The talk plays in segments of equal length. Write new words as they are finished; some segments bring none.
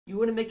You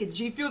want to make a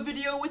G Fuel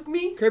video with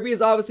me? Kirby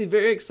is obviously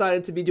very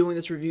excited to be doing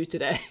this review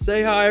today.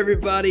 Say hi,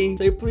 everybody.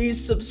 Say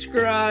please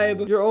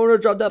subscribe. Your owner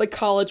dropped out of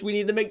college. We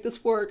need to make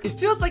this work. It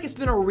feels like it's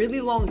been a really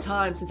long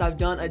time since I've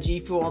done a G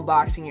Fuel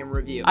unboxing and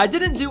review. I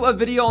didn't do a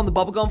video on the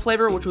bubblegum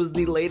flavor, which was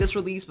the latest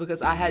release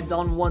because I had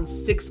done one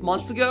 6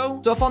 months ago.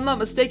 So if I'm not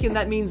mistaken,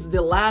 that means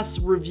the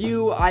last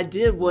review I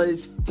did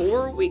was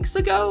 4 weeks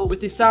ago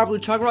with the sour blue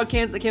chug rock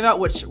cans that came out,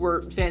 which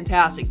were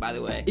fantastic, by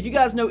the way. If you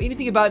guys know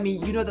anything about me,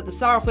 you know that the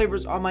sour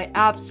flavors are my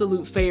absolute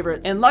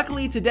favorite. And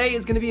luckily today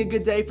is going to be a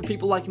good day for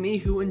people like me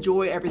who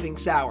enjoy everything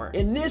sour.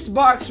 In this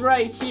box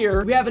right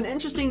here, we have an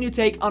interesting new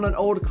take on an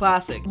old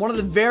classic. One of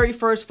the very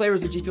first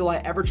flavors of G Fuel I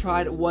ever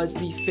tried was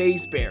the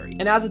FaZeBerry.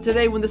 And as of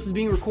today, when this is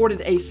being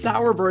recorded, a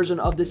sour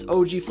version of this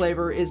OG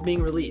flavor is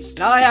being released.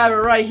 And I have it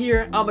right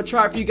here. I'm gonna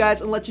try it for you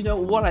guys and let you know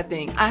what I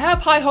think. I have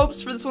high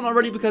hopes for this one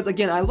already because,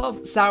 again, I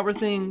love sour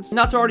things.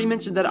 Not to already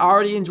mention that I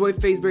already enjoy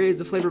FaZeBerry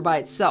as a flavor by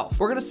itself.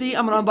 We're gonna see.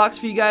 I'm gonna unbox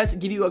for you guys,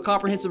 give you a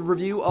comprehensive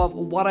review of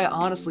what I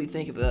honestly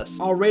think of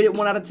this. I'll rate it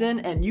 1 out of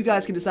 10, and you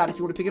guys can decide if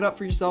you want to pick it up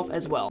for yourself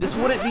as well. This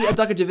wouldn't be a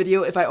Duckaja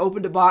video if I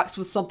opened a box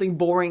with something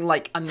boring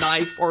like a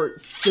knife or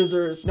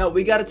scissors. No,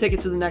 we gotta take it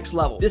to the next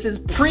level. This is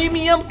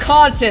premium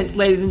content,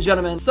 ladies and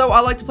gentlemen. So I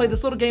like to play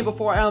this little game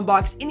before I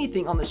unbox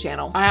anything on this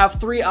channel. I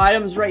have 3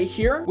 items right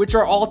here, which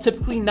are all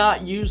typically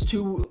not used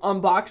to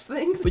unbox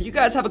things, but you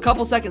guys have a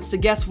couple seconds to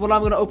guess what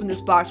I'm gonna open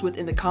this box with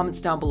in the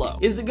comments down below.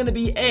 Is it gonna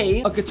be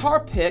A, guitar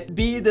pick,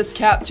 B, this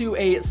cap to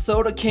a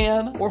soda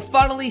can, or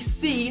finally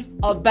C,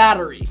 a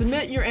battery?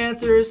 Submit your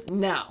answers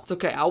now. It's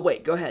okay, I'll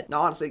wait. Go ahead.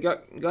 No, honestly, go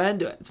ahead and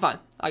do it. It's fine.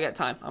 I got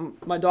time.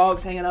 My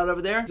dog's hanging out over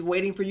there. He's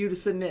waiting for you to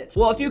submit.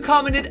 Well, if you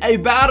commented a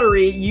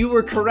battery, you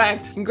were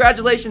correct.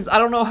 Congratulations. I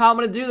don't know how I'm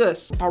gonna do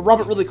this. If I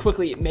rub it really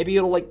quickly, maybe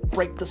it'll like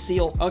break the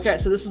seal. Okay,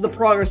 so this is the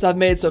progress I've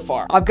made so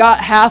far. I've got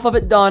half of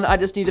it done. I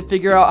just need to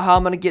figure out how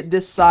I'm gonna get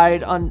this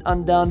side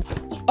undone.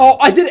 Oh,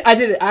 I did it. I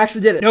did it. I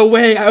actually did it. No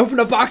way. I opened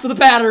a box with a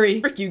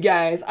battery. Frick you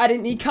guys. I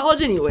didn't need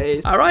college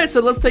anyways. All right, so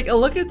let's take a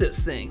look at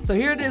this thing. So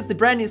here it is, the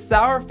brand new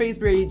Sour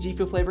FaZeBerry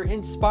GFUEL Flavor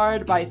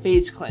inspired by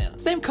FaZe Clan.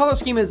 Same color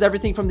scheme as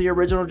everything from the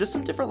original, just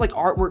some different like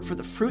artwork for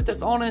the fruit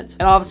that's on it.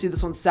 And obviously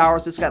this one's sour,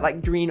 so it's got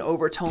like green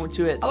overtone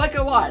to it. I like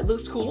it a lot. It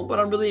looks cool, but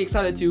I'm really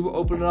excited to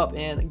open it up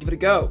and give it a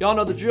go. Y'all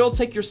know the drill.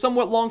 Take your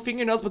somewhat long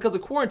fingernails because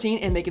of quarantine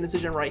and make an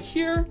incision right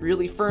here,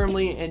 really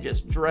firmly, and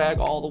just drag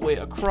all the way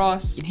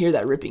across. You can hear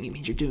that ripping. It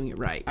means you're doing it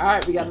right. All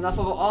right, we got enough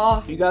of it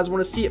off. You guys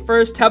want to see it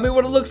first? Tell me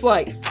what it looks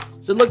like.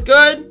 Does it look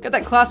good? Got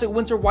that classic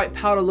winter white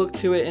powder look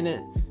to it, and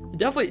it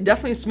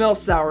definitely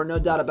smells sour, no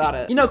doubt about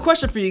it. You know,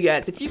 question for you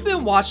guys. If you've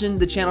been watching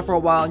the channel for a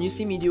while and you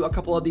see me do a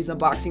couple of these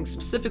unboxings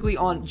specifically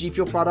on G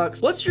Fuel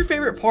products, what's your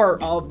favorite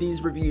part of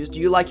these reviews? Do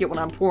you like it when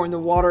I'm pouring the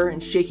water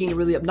and shaking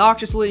really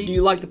obnoxiously? Do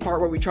you like the part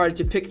where we try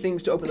to pick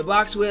things to open the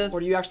box with? Or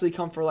do you actually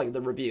come for like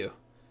the review?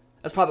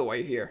 That's probably why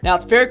you're here. Now,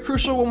 it's very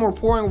crucial when we're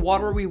pouring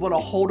water, we want to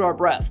hold our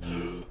breath.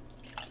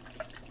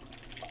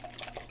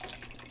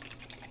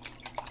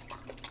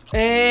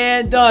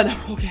 And done.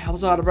 Okay, I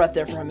was out of breath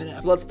there for a minute.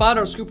 So let's find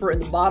our scooper in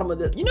the bottom of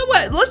this. You know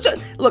what? Let's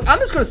just, look, I'm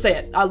just gonna say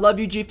it. I love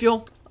you, G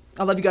Fuel.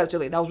 I love you guys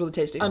dearly. That was really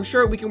tasty. I'm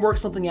sure we can work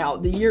something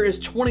out. The year is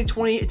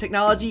 2020.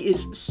 Technology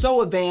is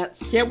so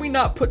advanced. Can we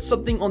not put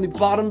something on the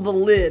bottom of the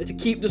lid to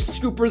keep the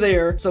scooper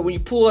there so when you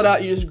pull it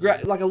out, you just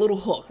grab like a little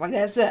hook. Like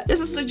that's it.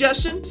 Just a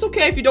suggestion. It's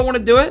okay if you don't want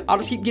to do it. I'll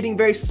just keep getting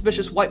very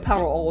suspicious white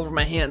powder all over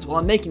my hands while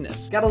I'm making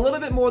this. Got a little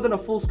bit more than a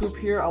full scoop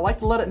here. I like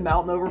to let it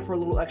melt over for a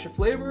little extra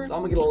flavor. So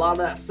I'm gonna get a lot of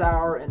that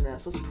sour in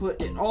this. Let's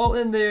put it all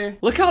in there.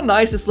 Look how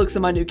nice this looks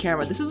in my new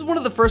camera. This is one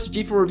of the first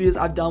G Fuel reviews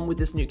I've done with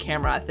this new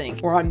camera, I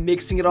think, where I'm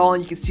mixing it all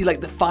and you can see like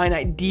the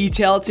finite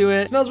detail to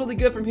it. It smells really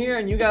good from here,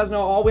 and you guys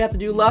know all we have to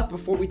do left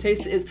before we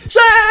taste it is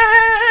shake.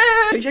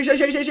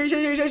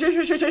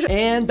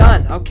 And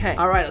done. Okay.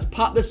 All right, let's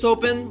pop this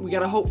open. We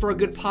gotta hope for a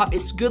good pop.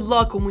 It's good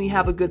luck when we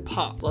have a good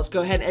pop. Let's go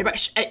ahead and everybody,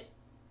 hey,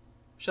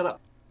 shut up.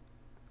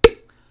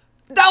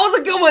 That was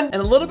a good one! And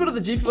a little bit of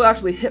the G Fuel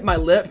actually hit my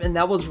lip, and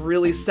that was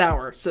really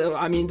sour. So,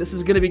 I mean, this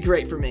is gonna be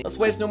great for me. Let's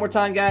waste no more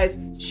time, guys.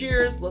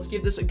 Cheers. Let's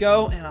give this a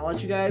go, and I'll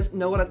let you guys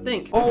know what I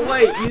think. Oh,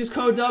 wait. Use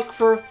code DUCK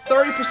for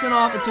 30%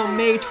 off until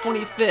May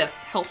 25th.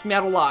 Helps me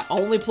out a lot.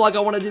 Only plug I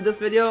want to do this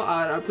video.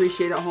 I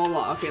appreciate it a whole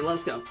lot. Okay,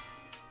 let's go.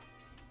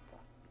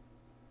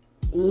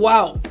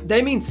 Wow,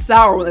 they mean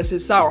sour when they say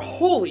sour.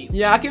 Holy.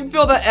 Yeah, I can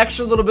feel that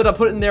extra little bit I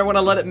put in there when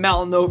I let it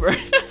melt over.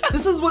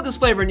 This is what this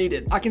flavor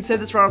needed. I can say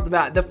this right off the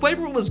bat. The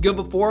flavor was good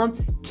before,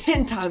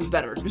 10 times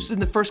better, just in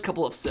the first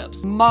couple of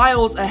sips.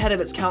 Miles ahead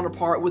of its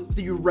counterpart with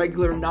the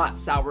regular not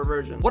sour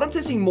version. What I'm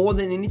tasting more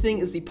than anything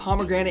is the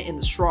pomegranate and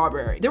the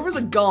strawberry. There was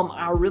a gum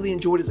I really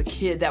enjoyed as a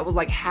kid that was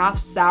like half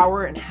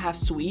sour and half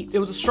sweet. It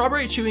was a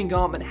strawberry chewing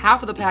gum, and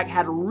half of the pack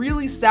had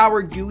really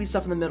sour, gooey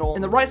stuff in the middle,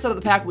 and the right side of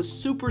the pack was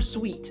super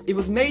sweet. It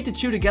was made to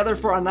chew together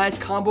for a nice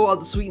combo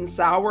of the sweet and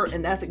sour,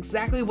 and that's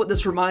exactly what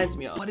this reminds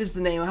me of. What is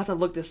the name? I have to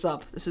look this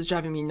up. This is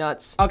driving me me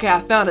nuts. Okay, I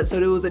found it. So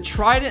it was a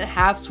Trident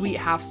half sweet,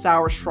 half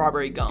sour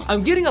strawberry gum.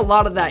 I'm getting a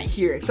lot of that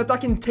here, except I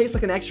can taste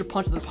like an extra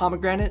punch of the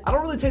pomegranate. I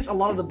don't really taste a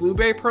lot of the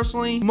blueberry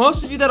personally.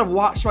 Most of you that have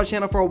watched my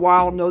channel for a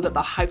while know that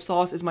the hype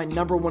sauce is my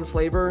 #1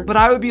 flavor, but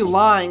I would be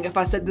lying if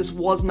I said this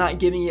was not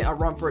giving it a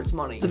run for its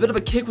money. It's a bit of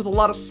a kick with a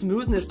lot of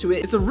smoothness to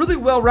it. It's a really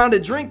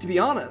well-rounded drink, to be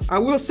honest. I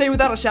will say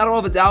without a shadow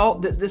of a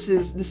doubt that this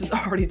is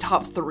already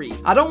top 3.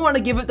 I don't want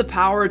to give it the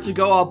power to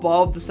go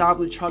above the Sour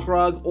Blue Chug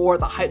Rug or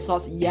the hype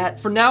sauce yet.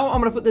 For now, I'm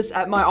gonna put this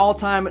at my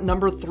all-time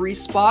 #3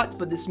 spot,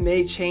 but this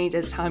may change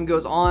as time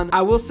goes on.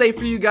 I will say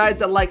for you guys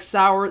that like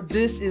sour,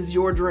 this is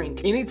your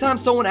drink. Anytime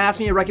someone asks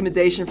me a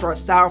recommendation for a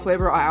sour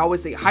flavor, I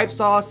always say hype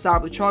sauce, Sour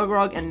Blue Chug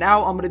Rug, and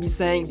now I'm gonna be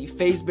saying the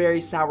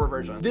FaZeBerry sour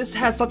version. This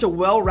has such a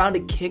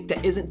well-rounded kick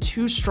that isn't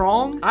too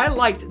strong. I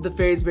liked the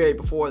FaZeBerry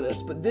before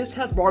this, but this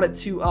has brought it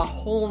to a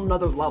whole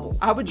nother level.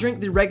 I would drink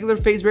the regular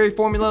FaZeBerry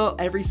formula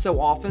every so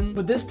often,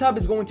 but this tub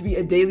is going to be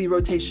a daily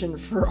rotation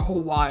for a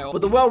while.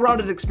 But the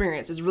well-rounded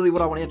experience is really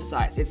what I want to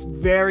emphasize. It's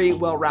very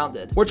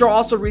well-rounded, which are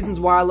also reasons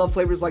why I love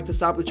flavors like the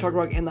Sour Blue Chug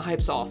Rug and the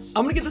hype sauce.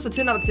 I'm gonna give this a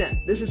 10 out of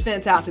 10. This is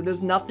fantastic.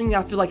 There's nothing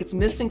I feel like it's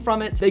missing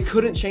from it. They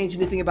couldn't change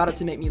anything about it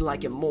to make me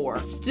like it more.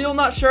 Still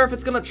not sure if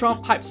it's gonna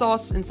trump hype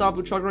sauce and Sour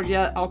Blue Chug Rug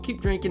yet. I'll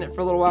keep drinking it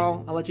for a little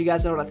while. I'll let you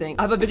guys know what I think.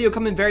 I have a video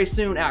coming very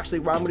soon, actually,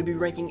 where I'm gonna be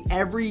ranking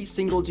every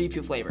single G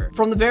Fuel flavor.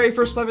 From the very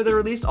first flavor they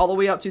released all the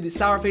way up to the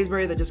Sour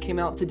FaZeBerry that just came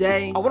out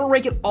today. I wanna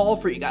rank it all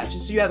for you guys,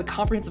 just so you have a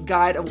comprehensive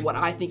guide of what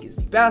I think is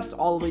the best,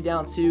 all the way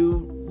down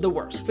to the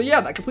worst. So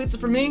yeah, that completes it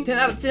for me. 10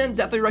 out of 10,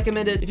 definitely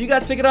recommend it. If you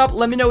guys pick it up,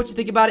 let me know what you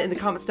think about it in the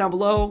comments down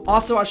below.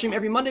 Also, I stream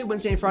every Monday,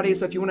 Wednesday, and Friday,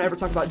 so if you want to ever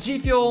talk about G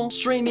Fuel,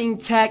 streaming,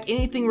 tech,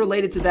 anything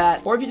related to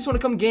that, or if you just want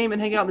to come game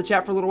and hang out in the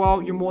chat for a little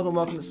while, you're more than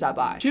welcome to stop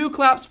by. 2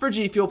 claps for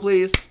G Fuel,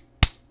 please.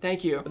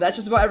 Thank you. But that's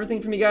just about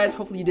everything from me, guys.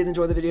 Hopefully you did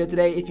enjoy the video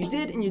today. If you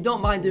did and you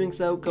don't mind doing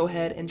so, go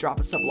ahead and drop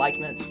a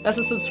sub-like-ment. That's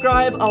a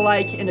subscribe, a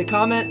like, and a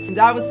comment, and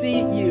I will see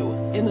you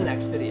in the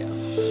next video.